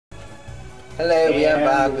Hello, we are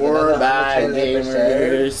back with we're another back, Undertale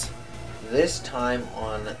gamers. episode. This time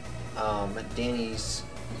on Danny's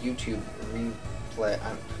YouTube replay.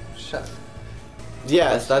 Shut.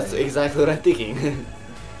 Yes, that's exactly what I'm thinking.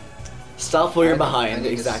 Stop where you're behind. I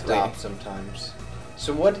need Exactly. to stop sometimes.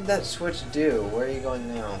 So what did that switch do? Where are you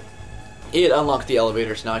going now? It unlocked the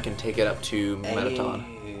elevator, so now I can take it up to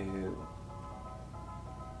Metaton.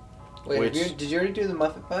 Wait, did you already do the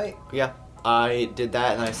Muppet fight? Yeah, I did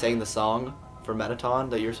that, and I sang the song for Metaton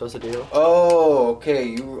that you're supposed to do. Oh, okay.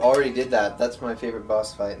 You already did that. That's my favorite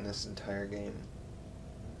boss fight in this entire game.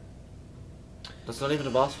 That's not even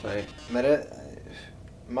a boss fight.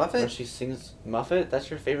 Muffet? When she sings Muffet,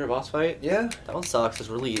 that's your favorite boss fight? Yeah. That one sucks. It's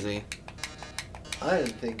really easy. I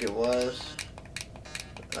didn't think it was.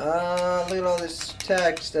 Look at all this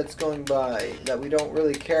text that's going by that we don't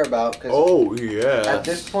really care about. Cause oh, yeah. at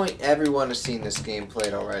this point, everyone has seen this game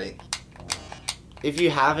played already. If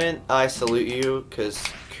you haven't, I salute you, because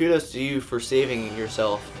kudos to you for saving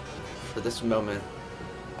yourself for this moment.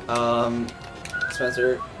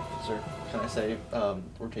 Spencer, can I say,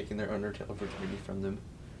 we're taking their Undertale virginity from them?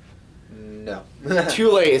 No.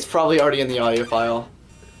 Too late, it's probably already in the audio file.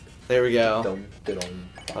 There we go.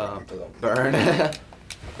 Burn.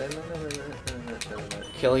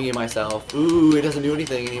 Killing you myself. Ooh, it doesn't do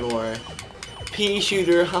anything anymore. Pea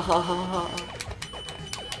shooter, ha ha ha ha.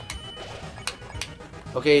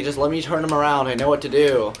 Okay, just let me turn them around. I know what to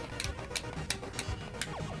do.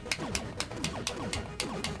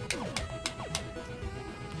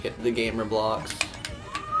 Hit the gamer blocks.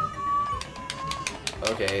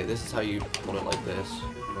 Okay, this is how you hold it like this.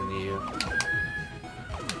 Then you...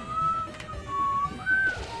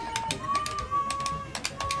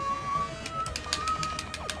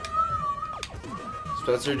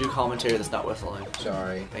 Spencer, do commentary that's not whistling.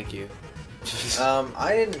 Sorry. Thank you.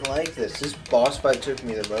 I didn't like this. This boss fight took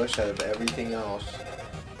me the most out of everything else.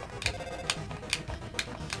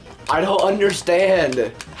 I don't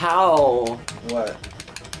understand. How? What?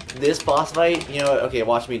 This boss fight? You know what? Okay,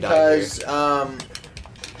 watch me die here. Because, Let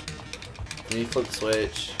me flip the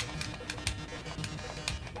switch.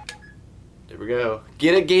 There we go.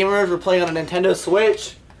 Get it, gamers? We're playing on a Nintendo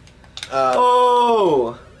Switch.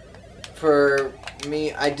 Oh! For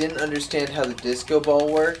me, I didn't understand how the disco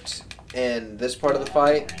ball worked in this part of the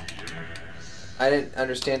fight. I didn't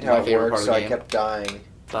understand how it worked, so I kept dying.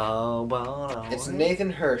 It's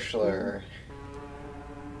Nathan Hirschler.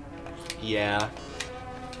 Yeah.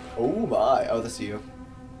 Oh my. Oh, that's you.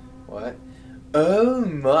 What? Oh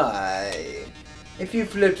my. If you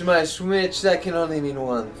flipped my switch, that can only mean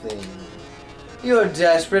one thing. You're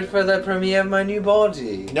desperate for the premiere of my new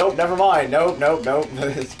body. Nope, never mind. Nope.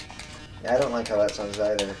 Yeah, I don't like how that sounds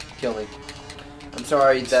either. Kill me. I'm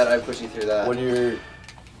sorry that I put you through that. When you're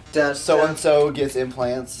so-and-so gets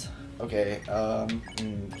implants. Okay,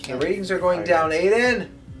 the ratings are going down,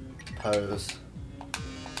 Aidan! Pose.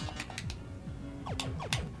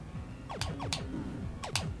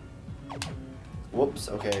 Whoops,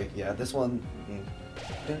 okay, yeah, this one,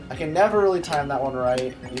 I can never really time that one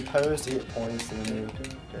right. You pose to get points, and then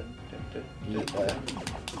you get that.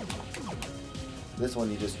 This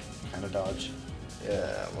one you just kind of dodge.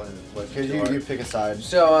 Yeah, because you pick a side.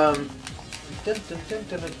 So,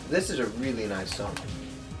 this is a really nice song.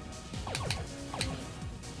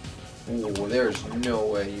 Oh, there's no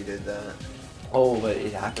way you did that. Oh, but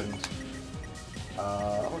it happened.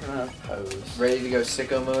 We're gonna have pose. Ready to go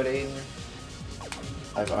sicko mode, Aidan?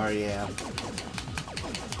 I already am.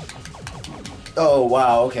 Oh,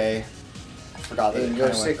 wow, okay. Forgot that. Aidan, go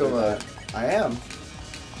sicko mode. I am.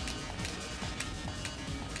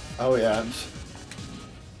 Oh, yeah.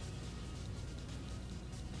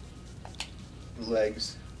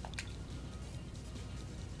 Legs.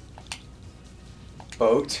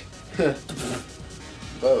 Boat.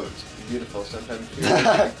 Boat. Beautiful. Sometimes people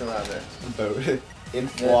come out there. Boat. In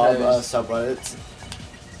Flob subreddits,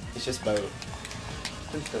 it's just boat.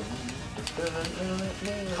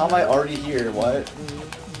 How am I already here? What?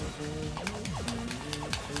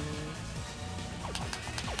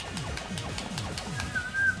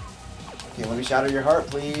 Okay, let me shatter your heart,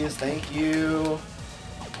 please. Thank you.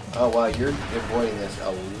 Oh wow, you're avoiding this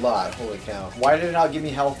a lot. Holy cow. Why did it not give me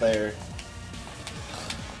health there?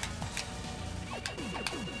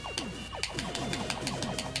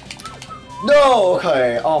 No!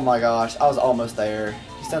 Okay. Oh my gosh. I was almost there.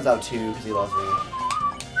 He sends out 2 because he loves me.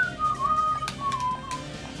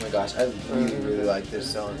 Oh my gosh, I really like this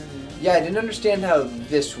song. Yeah, I didn't understand how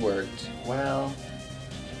this worked. Well,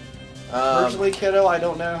 personally, kiddo, I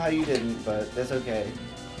don't know how you didn't, but that's okay.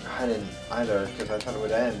 I didn't either, because I thought it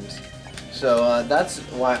would end. So that's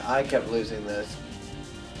why I kept losing this.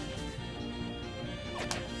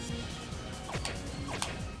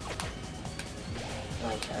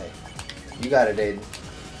 You got it, Aidan.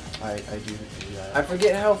 I do that. I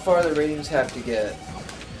forget how far the ratings have to get.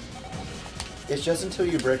 It's just until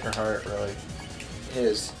you break her heart, really.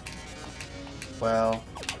 His. Well.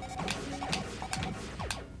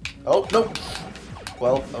 Oh, nope.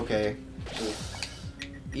 Well, okay.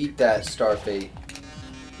 Eat that, Starfate.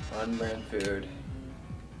 On-brand food.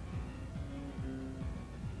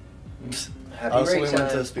 Happy Also, break we time.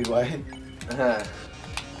 went to Speedway.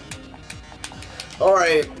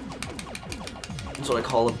 Alright. That's what I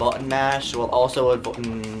call a button mash. Well, also a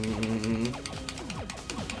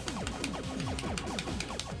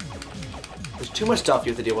There's too much stuff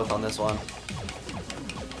you have to deal with on this one.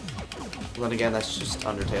 But then again, that's just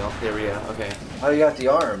Undertale. There we go. Okay. Oh, you got the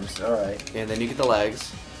arms. Alright. And then you get the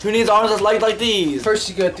legs. Who needs arms with legs like these? First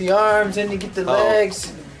you get the arms, then you get the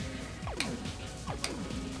legs.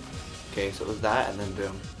 Okay, so it was that, and then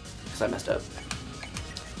boom. Because I messed up.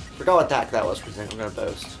 Forgot what attack that was for a second. I'm gonna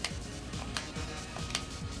boast.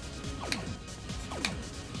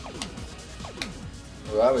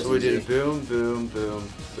 Well, so we did boom, boom, boom,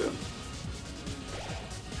 boom.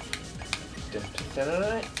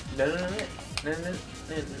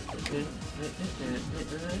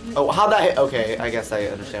 Oh, how'd that hit? Okay, I guess I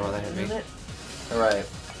understand why that hit me. Alright.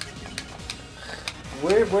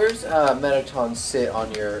 Where's Metaton sit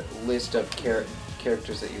on your list of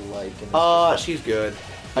characters that you like? In this she's good.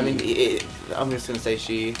 I mean, I'm just gonna say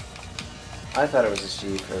she. I thought it was a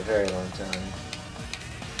she for a very long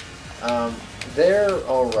time. They're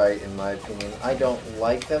alright in my opinion. I don't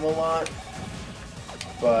like them a lot,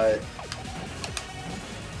 but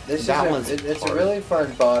this it's a really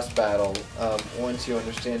fun boss battle once you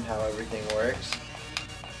understand how everything works.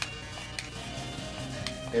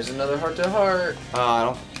 Here's another heart-to-heart. I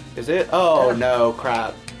don't. Is it? Oh no,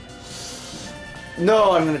 crap.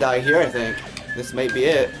 No, I'm gonna die here. I think this might be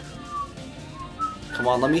it. Come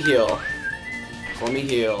on, let me heal. Let me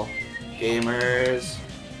heal, gamers.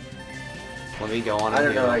 Let me go on. I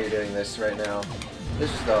don't know how you're doing this right now. This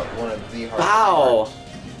is one of the hardest. Wow.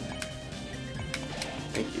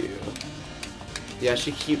 Thank you. Yeah,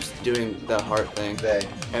 she keeps doing the heart thing. They.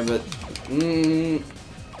 And but.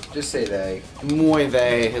 Just say they. Muy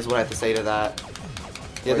they is what I have to say to that.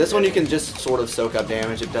 Yeah, this one you can just sort of soak up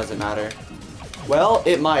damage. It doesn't matter. Well,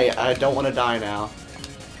 it might. I don't want to die now.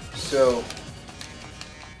 So.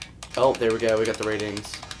 Oh, there we go. We got the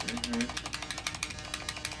ratings.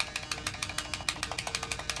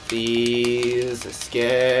 Please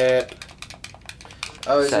skip.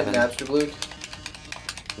 Oh, is 7. it Napster Blue?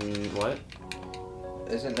 What?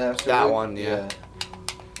 Isn't Napster that Blue? one? Yeah.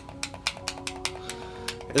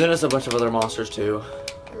 And then there's a bunch of other monsters too.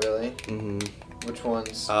 Really? Mm-hmm. Which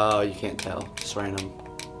ones? You can't tell. Just random.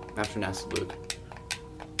 After Nasty Luke.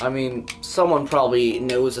 I mean, someone probably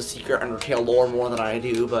knows the secret Undertale lore more than I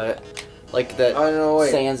do, but like that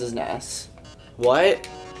Sans' Ness. What?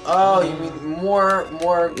 Oh, you mean more?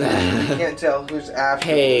 You can't tell who's after.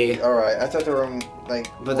 Hey. All right, I thought there were like.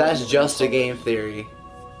 But that's just a game theory.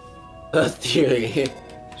 A theory.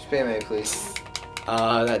 Spam A, please.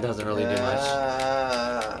 That doesn't really do much.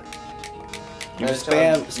 You just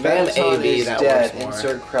spam Metaton AB. Is that dead. works more.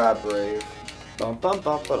 Insert crab brave. Bum, bum,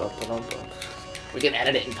 bum, bum, bum, bum, bum. We can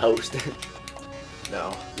edit it in post.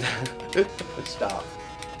 No. Stop.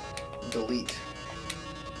 Delete.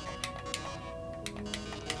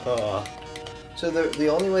 So the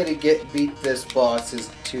only way to beat this boss is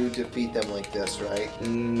to defeat them like this, right?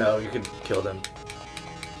 No, you could kill them.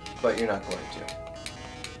 But you're not going to.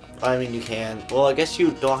 I mean, you can. Well, I guess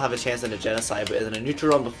you don't have a chance in a genocide, but in a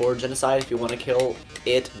neutral run before genocide, if you want to kill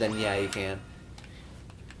it, then yeah, you can.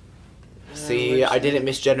 See, I didn't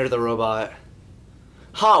misgender the robot.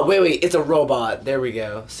 Ha! Wait, it's a robot. There we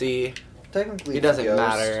go. See? Technically, it doesn't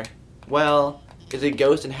matter. Well, it's a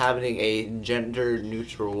ghost inhabiting a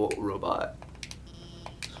gender-neutral robot.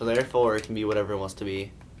 So therefore, it can be whatever it wants to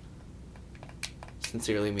be.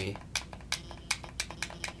 Sincerely me.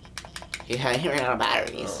 He ran out of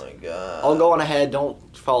batteries. Oh my god. I'll go on ahead. Don't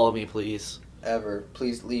follow me, please. Ever.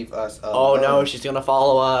 Please leave us alone. Oh no, she's gonna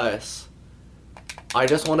follow us. I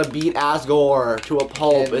just want to beat Asgore to a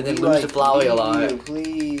pulp and then lose to Flowey a lot.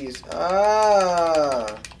 Please.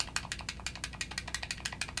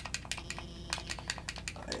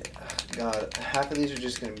 God, half of these are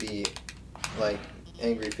just gonna be like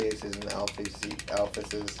angry faces and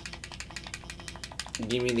alphases.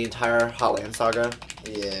 Do you mean the entire Hotland Saga?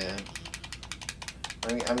 Yeah.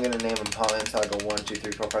 I'm gonna name them Hotland Saga 1, 2,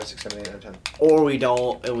 3, 4, 5, 6, 7, 8, 9, 10. Or we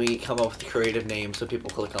don't, and we come up with creative names so people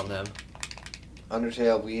click on them.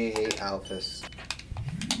 Undertale, we hate Alphys.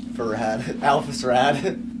 For rad. Alphys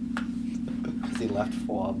rad. Because he left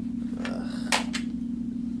Fob.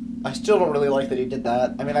 I still don't really like that he did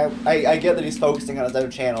that. I mean, I get that he's focusing on his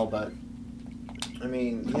own channel, but... I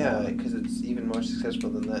mean, yeah, because it's even more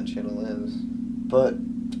successful than that channel is. But,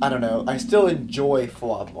 I don't know. I still enjoy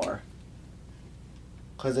FWAB more.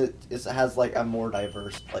 Because it has, like, a more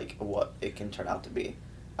diverse, like, what it can turn out to be.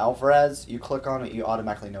 Alvarez, you click on it, you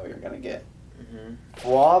automatically know what you're going to get.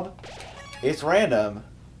 FWAB, it's random.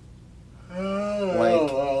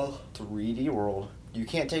 Like, 3D World. You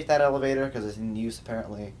can't take that elevator because it's in use,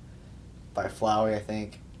 apparently, by Flowey, I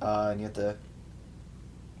think. And you have to...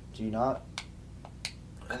 Do you not?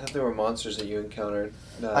 I thought there were monsters that you encountered.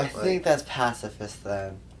 I think that's Pacifist,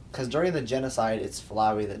 then. Because during the genocide, it's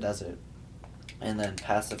Flowey that does it. And then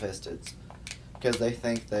Pacifist, it's... Because they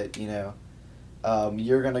think that, you know,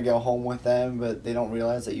 you're going to go home with them, but they don't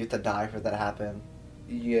realize that you have to die for that to happen.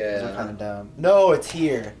 Yeah. They're kind of dumb. No, it's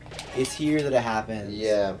here. It's here that it happens.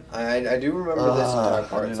 Yeah. I do remember this entire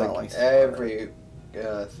part. It's like every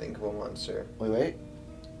thinkable monster. Wait.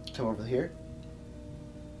 Come over here.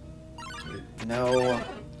 No.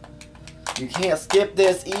 You can't skip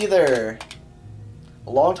this either. A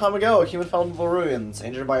long time ago, a human fell into the ruins.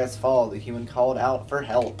 Injured by its fall, the human called out for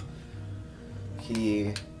help.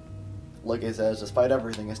 Look, it says, despite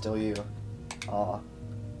everything, it's still you. Aw.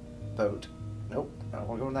 Boat. Nope. I don't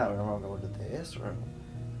want to go in that room. I want to go into this room.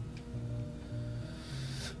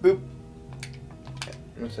 Boop.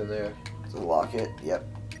 What's in there? It's a locket. Yep.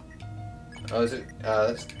 Oh, is it?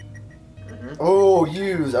 That's... Oh,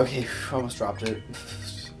 use. Okay, almost dropped it.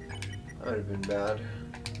 That would have been bad.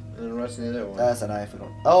 And then what's the other one? That's a knife.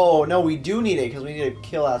 Oh, no, we do need it because we need to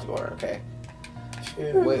kill Asgore. Okay.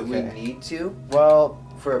 Wait, we need to? Well,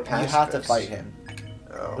 for a pacifist. You have to fight him.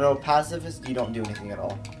 Oh. No, pacifist, you don't do anything at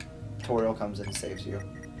all. Toriel comes in and saves you.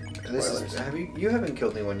 You haven't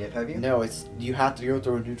killed anyone yet, have you? No, you have to go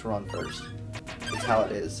through a neutron first. It's how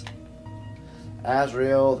it is.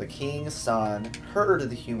 Azrael, the king's son, heard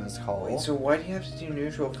the human's call. Wait, so why do you have to do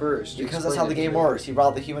neutral first? Because that's how the game works. He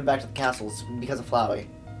brought the human back to the castles because of Flowey.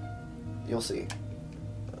 You'll see.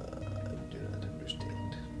 I do not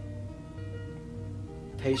understand.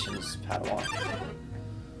 Patience, Padawan.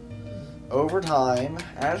 Over time,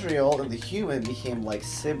 Azrael and the human became like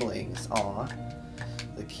siblings. Aw.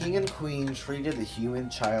 The king and queen treated the human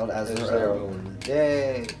child as their own.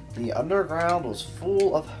 Yay! The underground was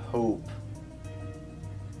full of hope.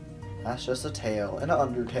 That's just a tale, an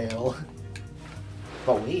Undertale.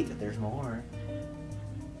 But wait, there's more.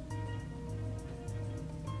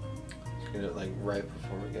 Just get it like right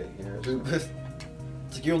before we get here.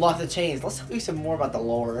 So you unlock the chains. Let's tell you some more about the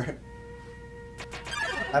lore.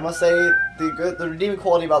 I must say, the redeeming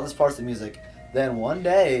quality about this part is the music. Then one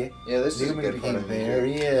day, this Newman became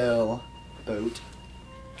very ill. Boat.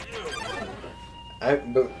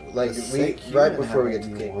 Right before we get to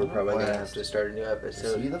the king, we're probably gonna have to start a new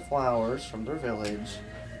episode. See the flowers from their village,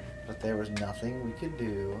 but there was nothing we could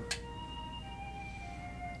do.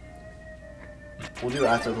 We'll do it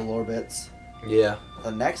after the lore bits. Yeah.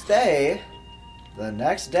 The next day, the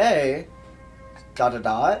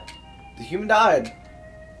human died.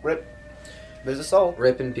 Rip. There's a soul.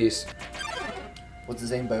 Rip in peace. What's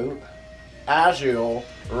his name, Boat? Azrael,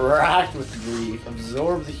 racked with grief,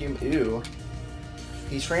 absorbed the human. Ew.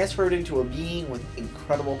 He's transferred into a being with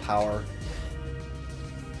incredible power.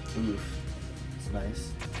 Oof. It's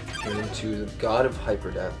nice. Turned into the god of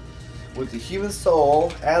hyperdeath. With the human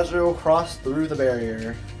soul, Azrael crossed through the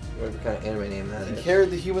barrier. Whatever kind of anime name that is. He carried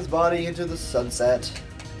the human's body into the sunset,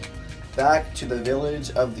 back to the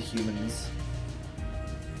village of the humans.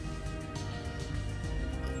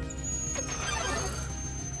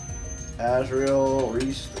 Azrael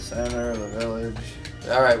reached the center of the village.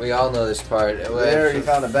 Alright, we all know this part. There, he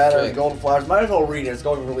found a bed of golden flowers. Might as well read it, it's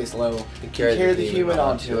going really slow. He carried the human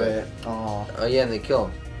onto it. Aww. Oh yeah, and they kill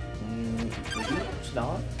him. It's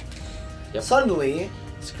not. Yep. Suddenly,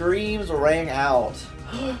 screams rang out.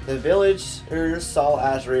 The villagers saw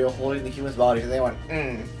Azrael holding the human's body, and they went,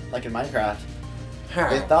 like in Minecraft.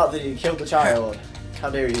 They thought that he killed the child. How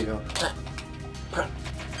dare you?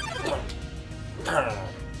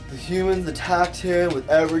 The humans attacked him with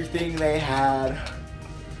everything they had.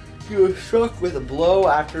 He was struck with blow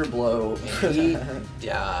after blow. He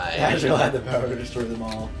died. Azrael had the power to destroy them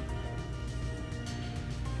all.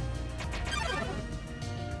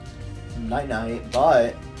 Night-night,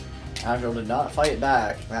 but Azrael did not fight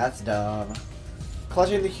back. That's dumb.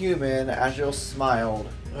 Clutching the human, Azrael smiled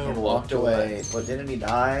and walked away. But didn't he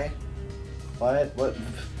die? What?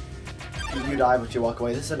 You die, but you walk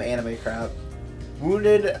away. This is some anime crap.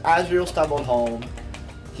 Wounded, Azrael stumbled home.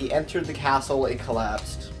 He entered the castle and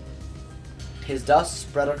collapsed. His dust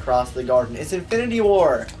spread across the garden. It's Infinity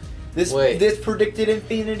War! This predicted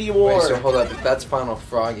Infinity War. Wait, so hold up. If that's Final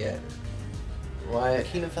Frog yet, why? The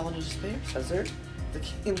kingdom fell into despair, says there. The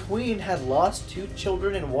king and queen had lost 2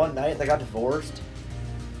 children in one night. They got divorced.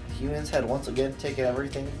 Humans had once again taken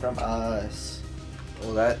everything from us.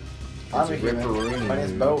 Well, that. I'm a human. My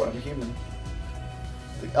name's Bo. I'm a human.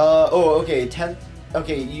 Okay.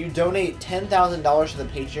 Okay, you donate $10,000 to the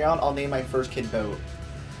Patreon. I'll name my first kid Bo.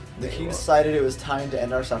 The king decided it was time to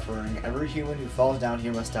end our suffering. Every human who falls down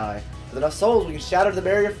here must die. With enough souls, we can shatter the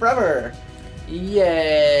barrier forever. Yay!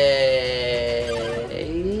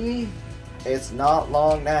 It's not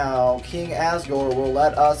long now. King Asgore will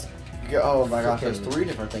let us go. Oh my gosh, there's 3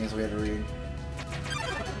 different things we had to read.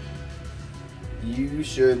 You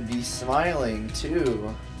should be smiling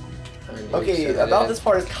too. Okay, about this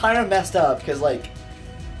part is kind of messed up because like,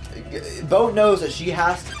 Bo knows that he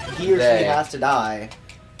or she has to die.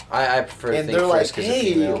 I prefer to and think they're like, Frisk is a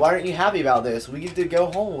hey, female. why aren't you happy about this? We get to go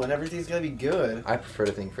home and everything's gonna be good. I prefer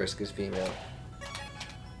to think Frisk is female.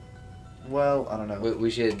 Well, I don't know. We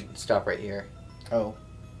should stop right here. Oh.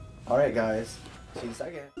 Alright guys. See you in a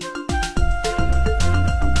second.